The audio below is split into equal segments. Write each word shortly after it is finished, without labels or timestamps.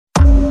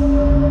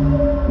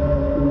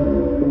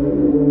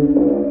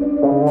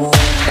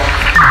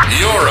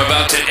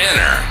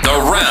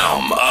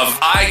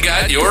I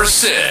Got Your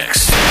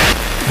Six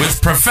with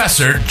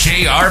Professor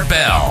J.R.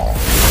 Bell.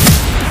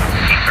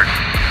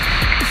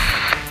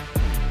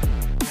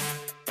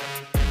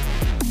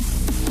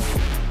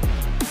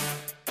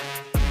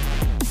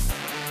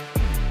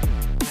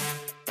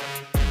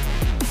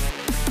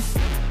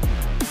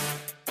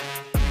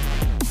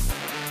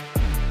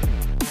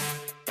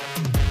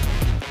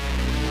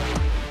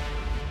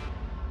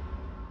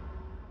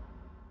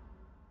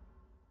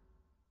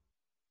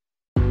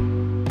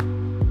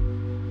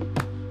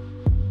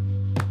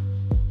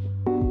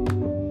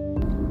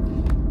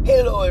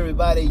 Hello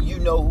everybody, you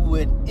know who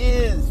it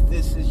is.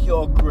 This is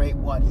your great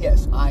one.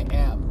 Yes, I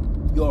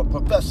am your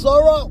professor.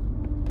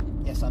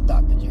 Yes, I'm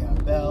Dr. J.R.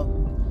 Bell.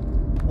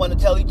 Want to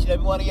tell each and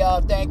every one of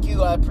y'all thank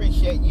you. I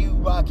appreciate you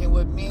rocking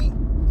with me,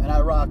 and I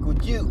rock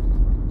with you.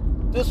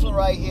 This one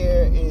right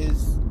here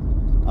is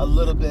a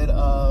little bit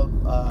of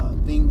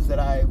things that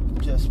I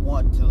just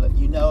want to let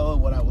you know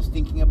what I was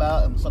thinking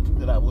about and something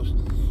that I was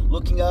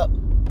looking up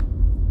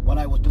when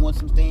I was doing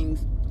some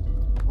things.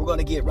 We're going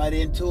to get right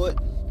into it.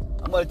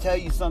 I'm going to tell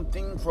you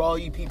something for all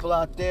you people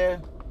out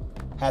there.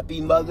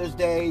 Happy Mother's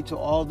Day to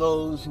all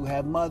those who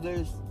have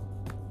mothers.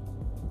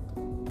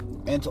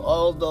 And to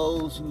all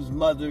those whose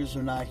mothers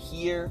are not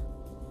here,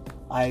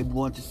 I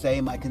want to say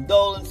my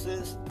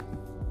condolences.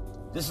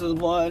 This is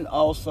one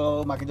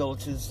also, my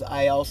condolences.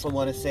 I also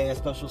want to say a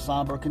special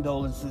somber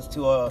condolences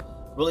to a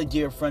really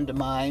dear friend of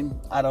mine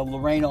out of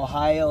Lorain,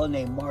 Ohio,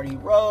 named Marty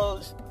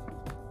Rose.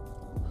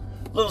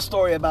 Little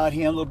story about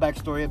him, little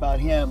backstory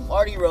about him.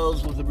 Marty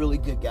Rose was a really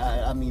good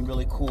guy. I mean,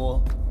 really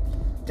cool.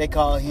 They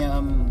call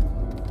him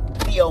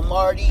Theo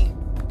Marty,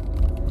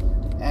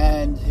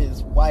 and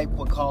his wife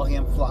would call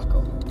him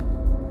Flacco.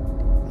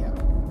 Yeah.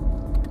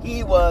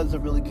 He was a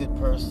really good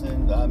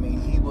person. I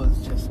mean, he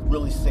was just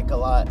really sick a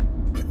lot.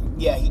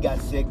 Yeah, he got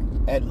sick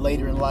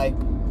later in life.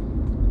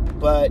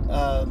 But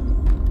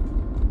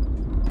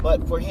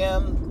for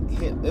him,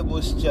 it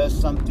was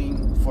just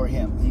something for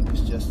him. He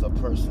was just a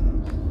person.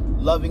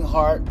 Loving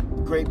heart,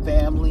 great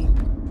family.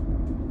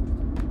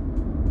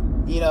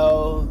 You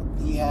know,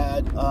 he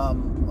had a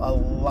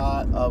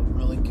lot of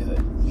really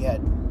good. He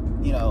had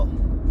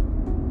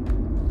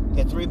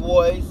 3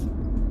 boys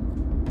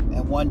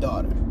and 1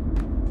 daughter.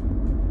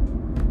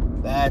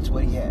 That's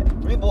what he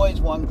had. 3 boys,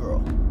 1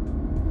 girl.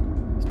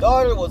 His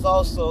daughter was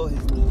also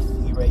his niece.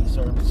 He raised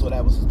her, so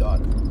that was his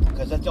daughter.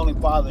 Because that's the only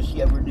father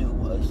she ever knew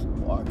was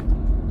Marty.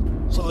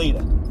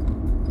 Selena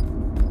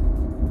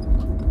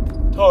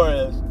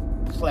Torres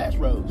 /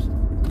 Rose.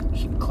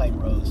 She can claim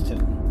Rose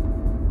too.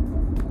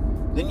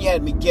 Then you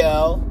had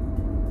Miguel.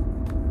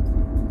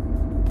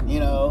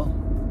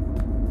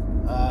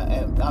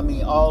 And I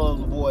mean, all of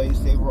the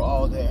boys, they were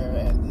all there,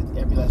 and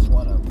every last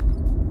one of them.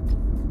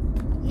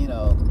 He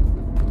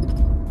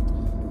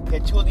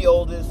had 2 of the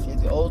oldest. He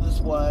had the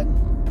oldest one,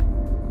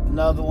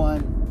 another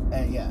one,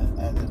 and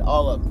then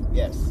all of them,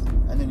 yes,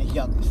 and then his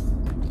youngest.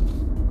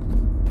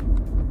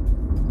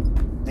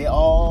 They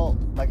all,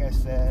 like I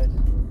said,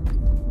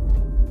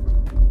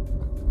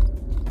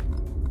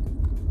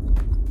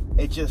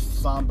 it's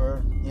just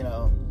somber,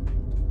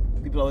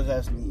 People always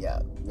ask me,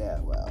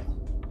 well.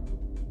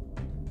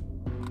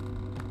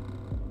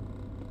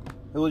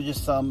 It was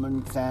just somber,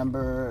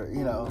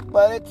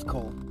 but it's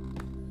cool.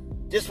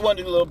 Just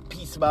wanted a little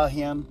piece about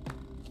him.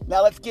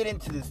 Now let's get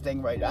into this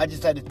thing right. I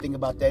just had to think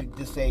about that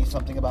to say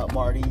something about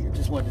Marty. I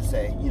just wanted to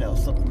say,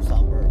 something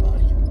somber about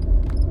him.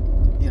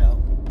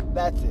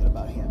 That's it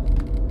about him.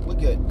 We're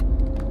good.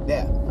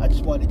 Yeah, I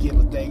just wanted to give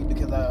a thing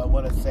because I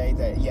want to say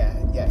that, he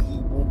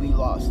will be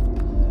lost.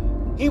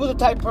 He was a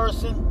type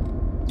person.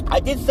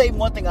 I did say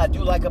one thing I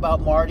do like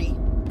about Marty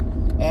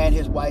and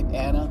his wife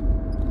Anna.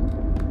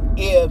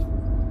 If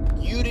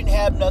you didn't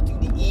have nothing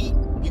to eat,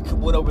 you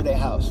could went over their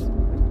house,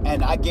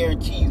 and I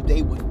guarantee you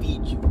they would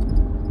feed you.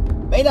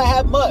 May not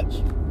have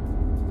much,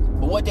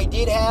 but what they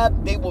did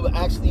have, they would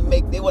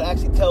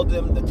actually tell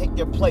them to take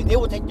their plate. They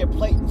would take their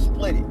plate and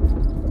split it,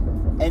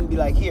 and be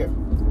like, "Here,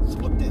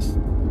 split this."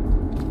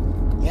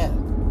 Yeah,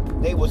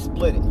 they would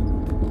split it,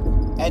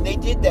 and they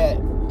did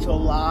that to a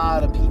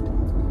lot of people.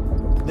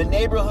 The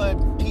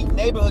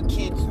neighborhood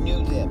kids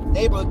knew them.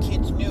 Neighborhood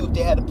kids knew if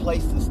they had a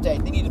place to stay.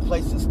 They needed a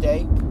place to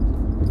stay.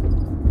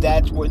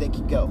 That's where they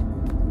could go.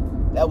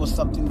 That was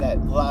something that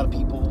a lot of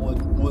people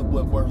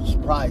were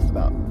surprised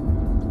about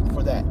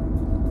for that.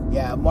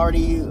 Yeah,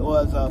 Marty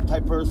was a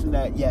type person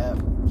that,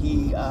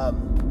 he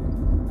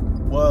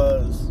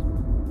was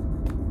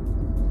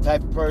the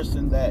type of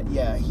person that,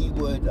 he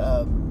would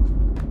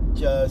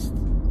just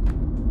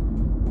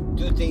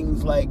do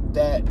things like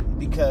that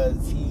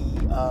because he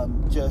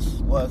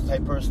just was the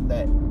type of person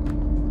that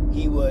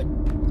he would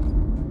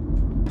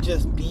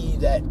just be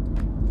that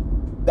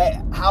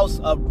house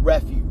of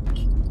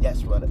refuge.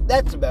 Yes,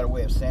 that's a better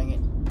way of saying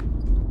it.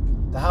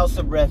 The house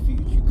of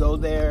refuge. You go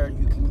there,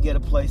 you can get a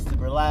place to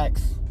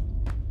relax,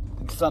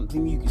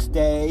 something you can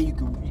stay, you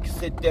can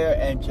sit there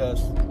and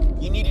just,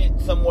 you needed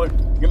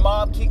someone, your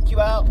mom kicked you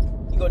out,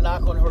 you go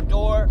knock on her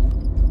door,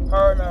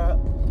 her and her,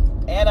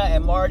 Anna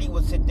and Marty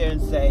would sit there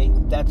and say,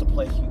 that's a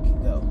place you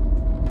can go.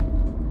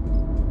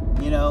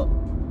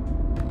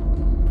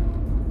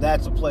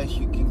 that's a place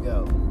you can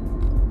go.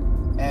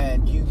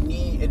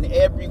 And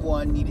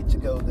everyone needed to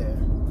go there.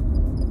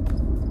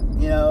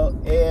 You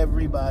know,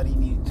 everybody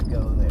needed to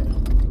go there.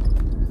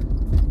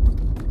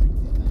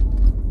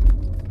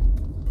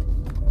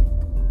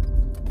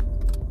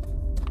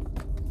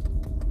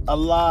 A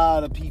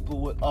lot of people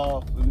would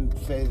often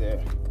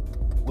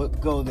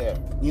would go there,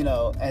 you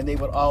know, and they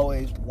would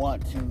always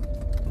want to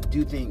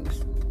do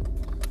things.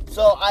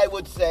 So I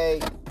would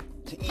say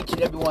to each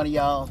and every one of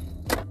y'all,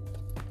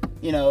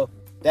 you know,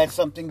 that's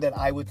something that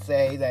I would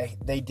say that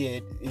they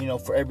did, you know,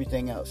 for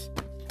everything else.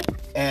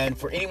 And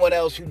for anyone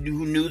else who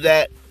knew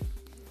that,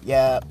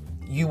 yeah,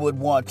 you would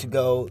want to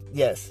go,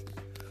 yes,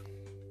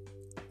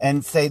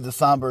 and say the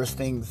somberest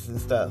things and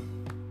stuff,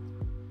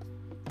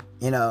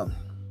 you know.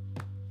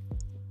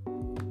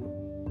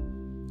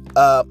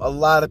 A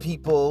lot of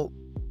people,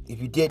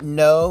 if you didn't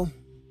know,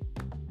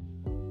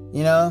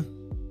 you know,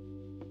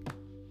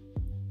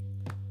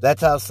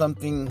 that's how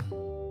something,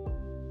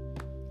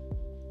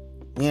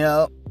 you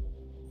know,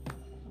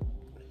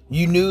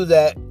 you knew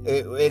that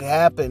it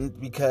happened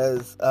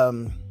because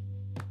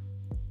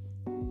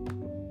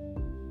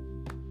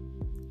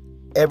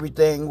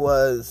everything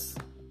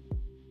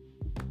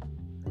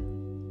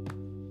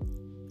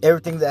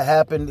that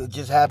happened, it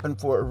just happened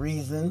for a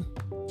reason.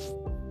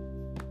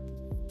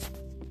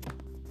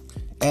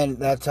 And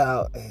that's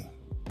how,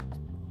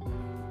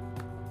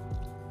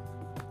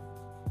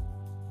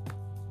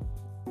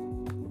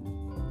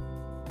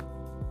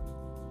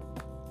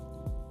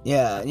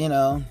 yeah, you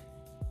know,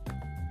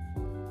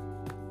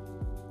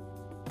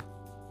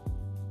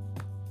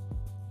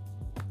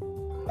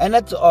 and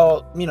that's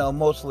all, you know,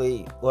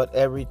 mostly what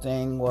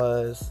everything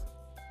was.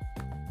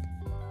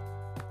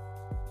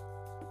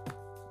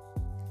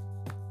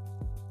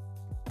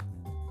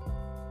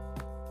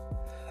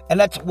 And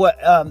that's what,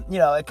 you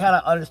know, it kind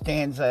of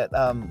understands that,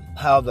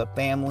 how the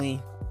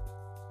family,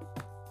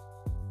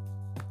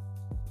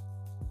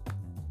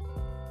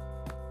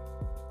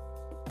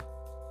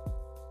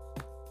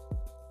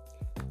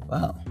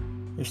 wow,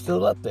 you're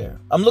still up there.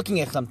 I'm looking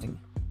at something.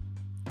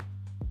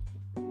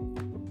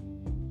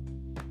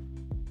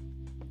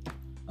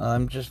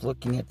 I'm just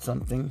looking at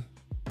something.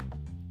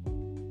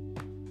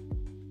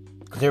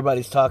 Because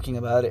everybody's talking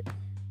about it.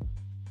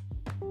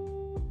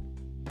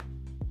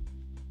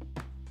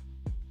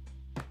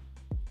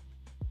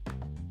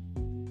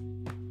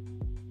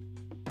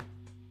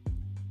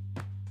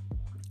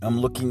 I'm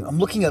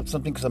looking up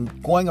something because I'm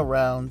going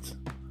around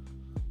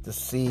to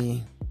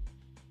see.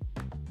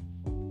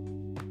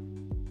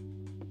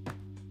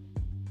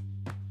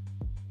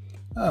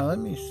 Oh, let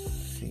me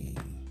see.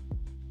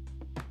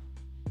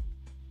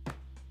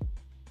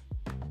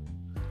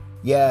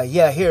 Yeah,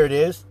 here it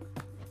is.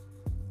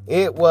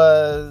 It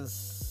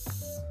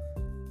was...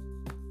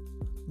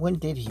 When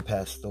did he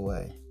pass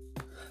away?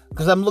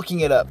 Because I'm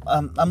looking it up.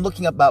 I'm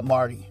looking up about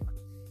Marty.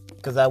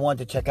 Because I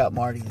wanted to check out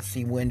Marty to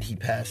see when he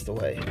passed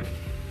away.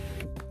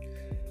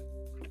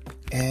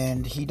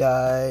 And he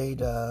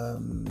died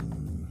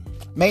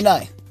May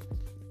 9th.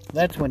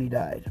 That's when he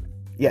died.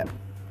 Yeah,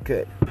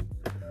 good.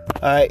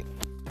 Alright,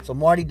 so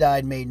Marty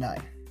died May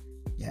 9th.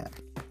 Yeah.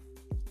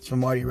 So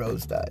Marty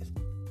Rose died.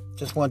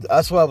 That's what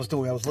I was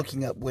doing. I was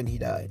looking up when he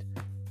died.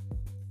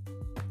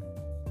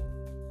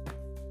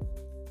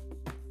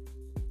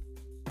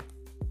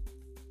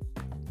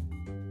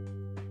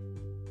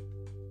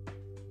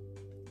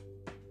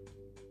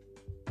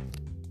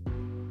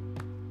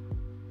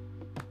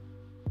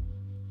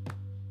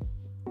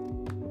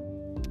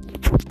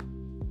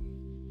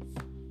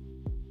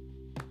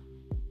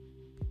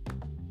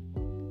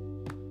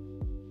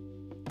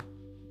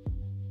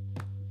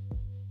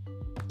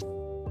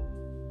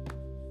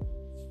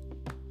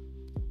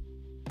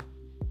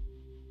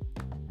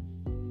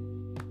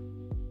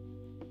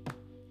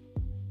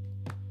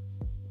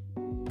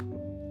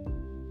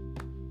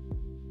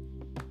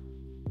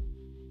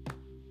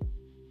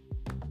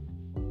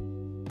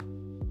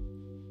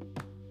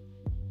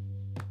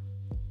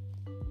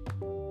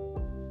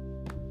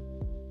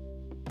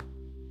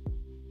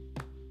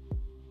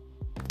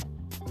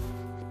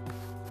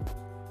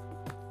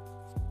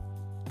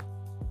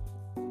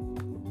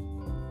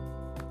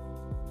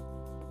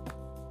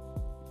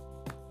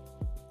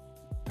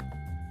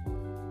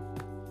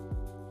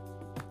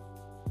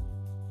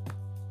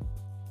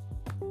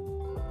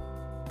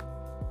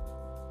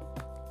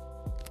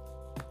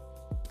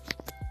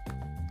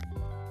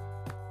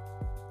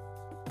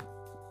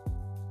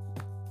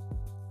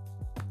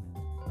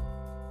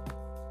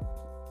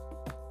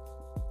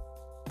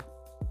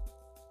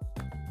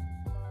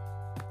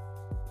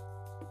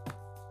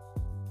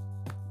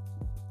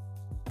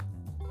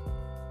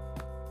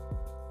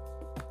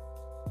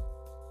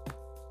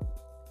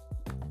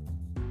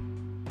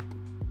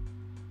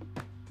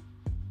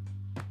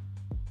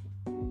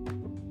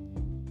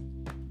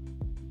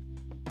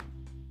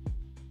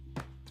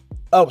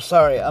 Oh,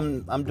 sorry,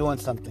 I'm doing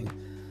something.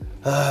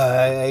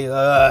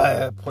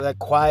 That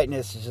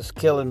quietness is just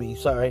killing me.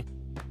 Sorry.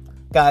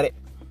 Got it.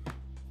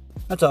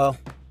 That's all.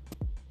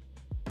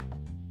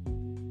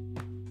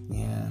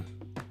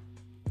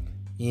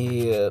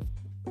 Yeah.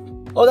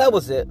 Oh, that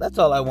was it. That's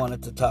all I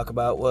wanted to talk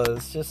about,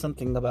 was just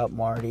something about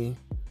Marty.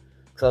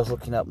 Because I was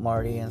looking up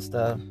Marty and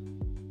stuff.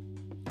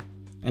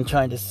 And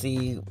trying to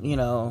see,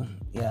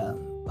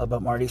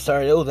 about Marty.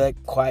 Sorry, that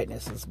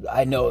quietness.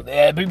 I know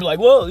that people are like,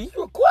 whoa, you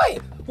were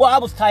quiet. Well, I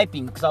was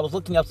typing because I was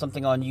looking up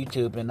something on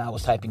YouTube and I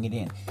was typing it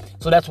in.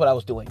 So that's what I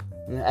was doing.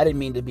 I didn't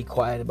mean to be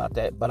quiet about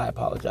that, but I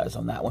apologize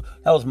on that one.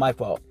 That was my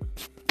fault.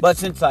 But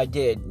since I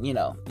did,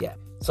 yeah.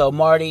 So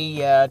Marty,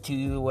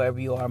 to wherever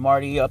you are,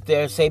 Marty up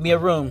there, save me a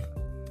room.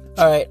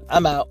 All right,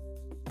 I'm out.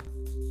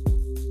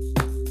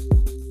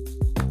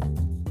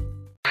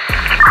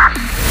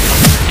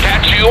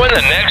 Catch you in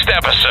the next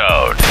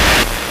episode.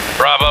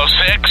 Bravo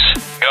 6,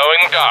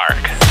 Going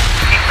Dark.